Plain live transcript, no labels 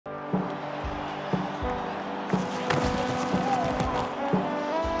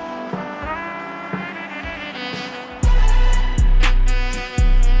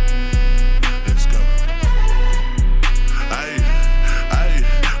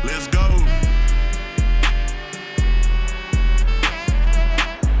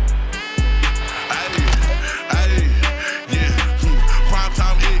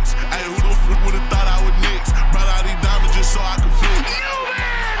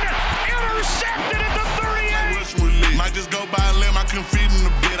couldn't fit in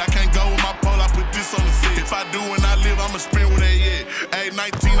the bed. I can't go with my pole, I put this on the set. If I do when I live, I'ma spend with that yet. Ayy,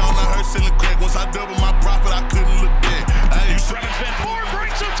 19 on the her selling crack. Once I double my profit, I couldn't look back. Ayy, runs that forward,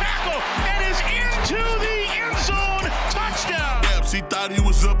 breaks a tackle, and is into the end zone. Touchdown. He thought he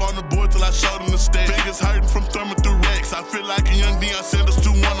was up on the board till I showed him the stats. Fingers hurting from thumbing through racks. I feel like a young Deion Sanders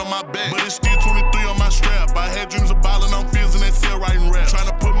 2-1 on my back, but it's still 23 on my strap. I had dreams of balling on fields and that cell writing rap. Trying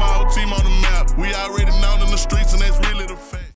to put my whole team on the map. We already know